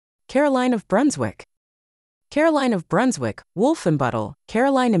Caroline of Brunswick. Caroline of Brunswick-Wolfenbüttel,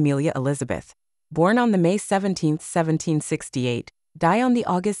 Caroline Amelia Elizabeth, born on the May 17, 1768, died on the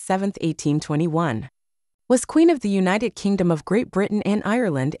August 7, 1821. Was Queen of the United Kingdom of Great Britain and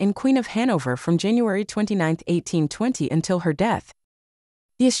Ireland and Queen of Hanover from January 29, 1820 until her death.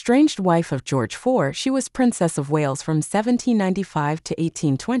 The estranged wife of George IV, she was Princess of Wales from 1795 to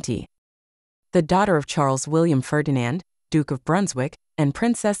 1820. The daughter of Charles William Ferdinand, Duke of Brunswick, and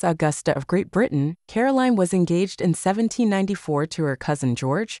Princess Augusta of Great Britain, Caroline was engaged in 1794 to her cousin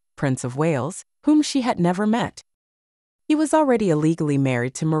George, Prince of Wales, whom she had never met. He was already illegally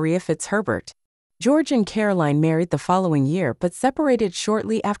married to Maria Fitzherbert. George and Caroline married the following year but separated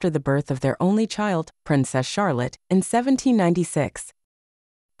shortly after the birth of their only child, Princess Charlotte, in 1796.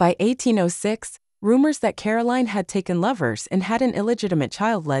 By 1806, rumors that Caroline had taken lovers and had an illegitimate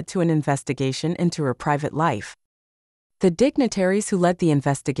child led to an investigation into her private life. The dignitaries who led the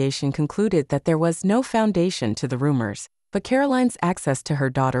investigation concluded that there was no foundation to the rumors, but Caroline's access to her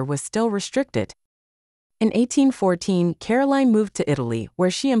daughter was still restricted. In 1814, Caroline moved to Italy,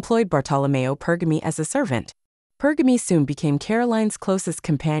 where she employed Bartolomeo Pergami as a servant. Pergami soon became Caroline's closest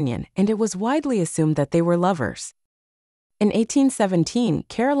companion, and it was widely assumed that they were lovers. In 1817,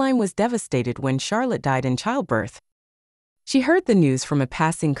 Caroline was devastated when Charlotte died in childbirth. She heard the news from a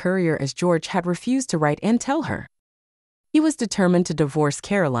passing courier as George had refused to write and tell her. He was determined to divorce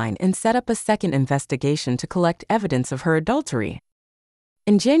Caroline and set up a second investigation to collect evidence of her adultery.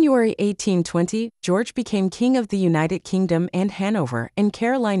 In January 1820, George became King of the United Kingdom and Hanover, and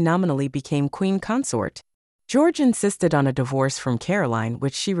Caroline nominally became Queen Consort. George insisted on a divorce from Caroline,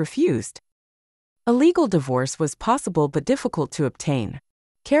 which she refused. A legal divorce was possible but difficult to obtain.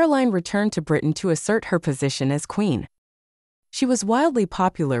 Caroline returned to Britain to assert her position as queen. She was wildly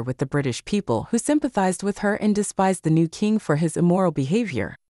popular with the British people, who sympathized with her and despised the new king for his immoral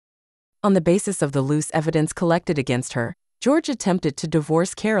behavior. On the basis of the loose evidence collected against her, George attempted to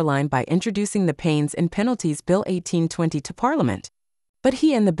divorce Caroline by introducing the Pains and Penalties Bill 1820 to Parliament. But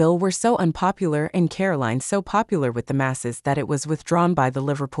he and the bill were so unpopular and Caroline so popular with the masses that it was withdrawn by the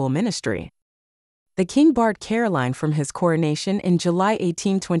Liverpool ministry. The king barred Caroline from his coronation in July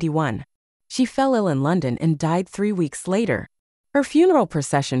 1821. She fell ill in London and died 3 weeks later. Her funeral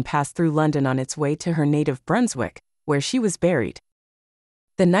procession passed through London on its way to her native Brunswick, where she was buried.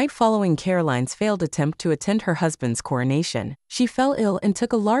 The night following Caroline's failed attempt to attend her husband's coronation, she fell ill and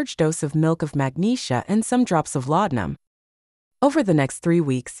took a large dose of milk of magnesia and some drops of laudanum. Over the next 3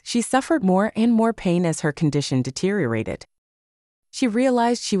 weeks, she suffered more and more pain as her condition deteriorated. She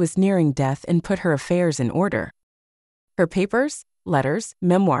realized she was nearing death and put her affairs in order. Her papers, letters,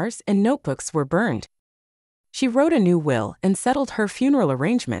 memoirs, and notebooks were burned. She wrote a new will and settled her funeral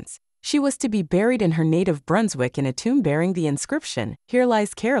arrangements. She was to be buried in her native Brunswick in a tomb bearing the inscription, "Here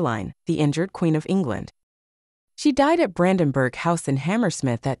lies Caroline, the injured Queen of England." She died at Brandenburg House in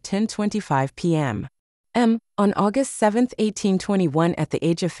Hammersmith at 10:25 p.m. on August 7, 1821 at the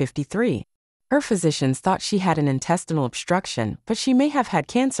age of 53. Her physicians thought she had an intestinal obstruction, but she may have had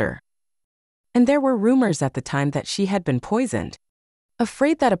cancer. And there were rumors at the time that she had been poisoned.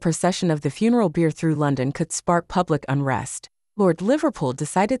 Afraid that a procession of the funeral bier through London could spark public unrest, Lord Liverpool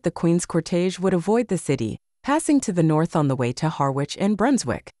decided the Queen's cortege would avoid the city, passing to the north on the way to Harwich and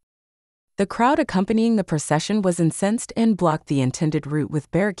Brunswick. The crowd accompanying the procession was incensed and blocked the intended route with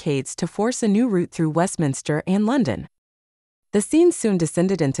barricades to force a new route through Westminster and London. The scene soon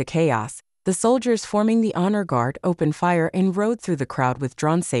descended into chaos. The soldiers forming the honor guard opened fire and rode through the crowd with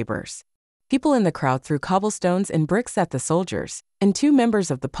drawn sabers. People in the crowd threw cobblestones and bricks at the soldiers, and 2 members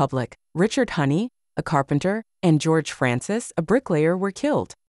of the public, Richard Honey, a carpenter, and George Francis, a bricklayer, were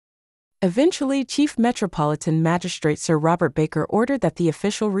killed. Eventually, Chief Metropolitan Magistrate Sir Robert Baker ordered that the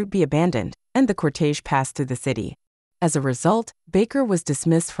official route be abandoned, and the cortege passed through the city. As a result, Baker was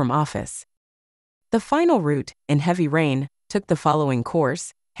dismissed from office. The final route, in heavy rain, took the following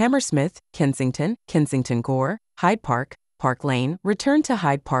course: Hammersmith, Kensington, Kensington Gore, Hyde Park, Park Lane, returned to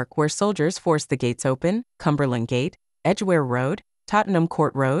Hyde Park where soldiers forced the gates open, Cumberland Gate, Edgware Road, Tottenham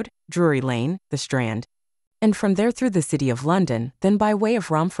Court Road, Drury Lane, the Strand, and from there through the City of London, then by way of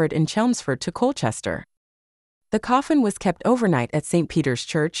Romford and Chelmsford to Colchester. The coffin was kept overnight at St. Peter's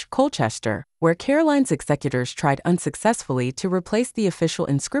Church, Colchester, where Caroline's executors tried unsuccessfully to replace the official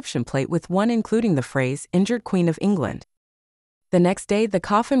inscription plate with one including the phrase, "Injured Queen of England." The next day, the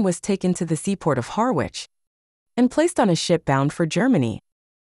coffin was taken to the seaport of Harwich and placed on a ship bound for Germany.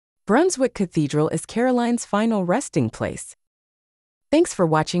 Brunswick Cathedral is Caroline's final resting place. Thanks for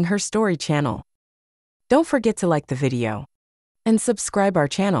watching HerStory channel. Don't forget to like the video and subscribe our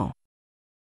channel.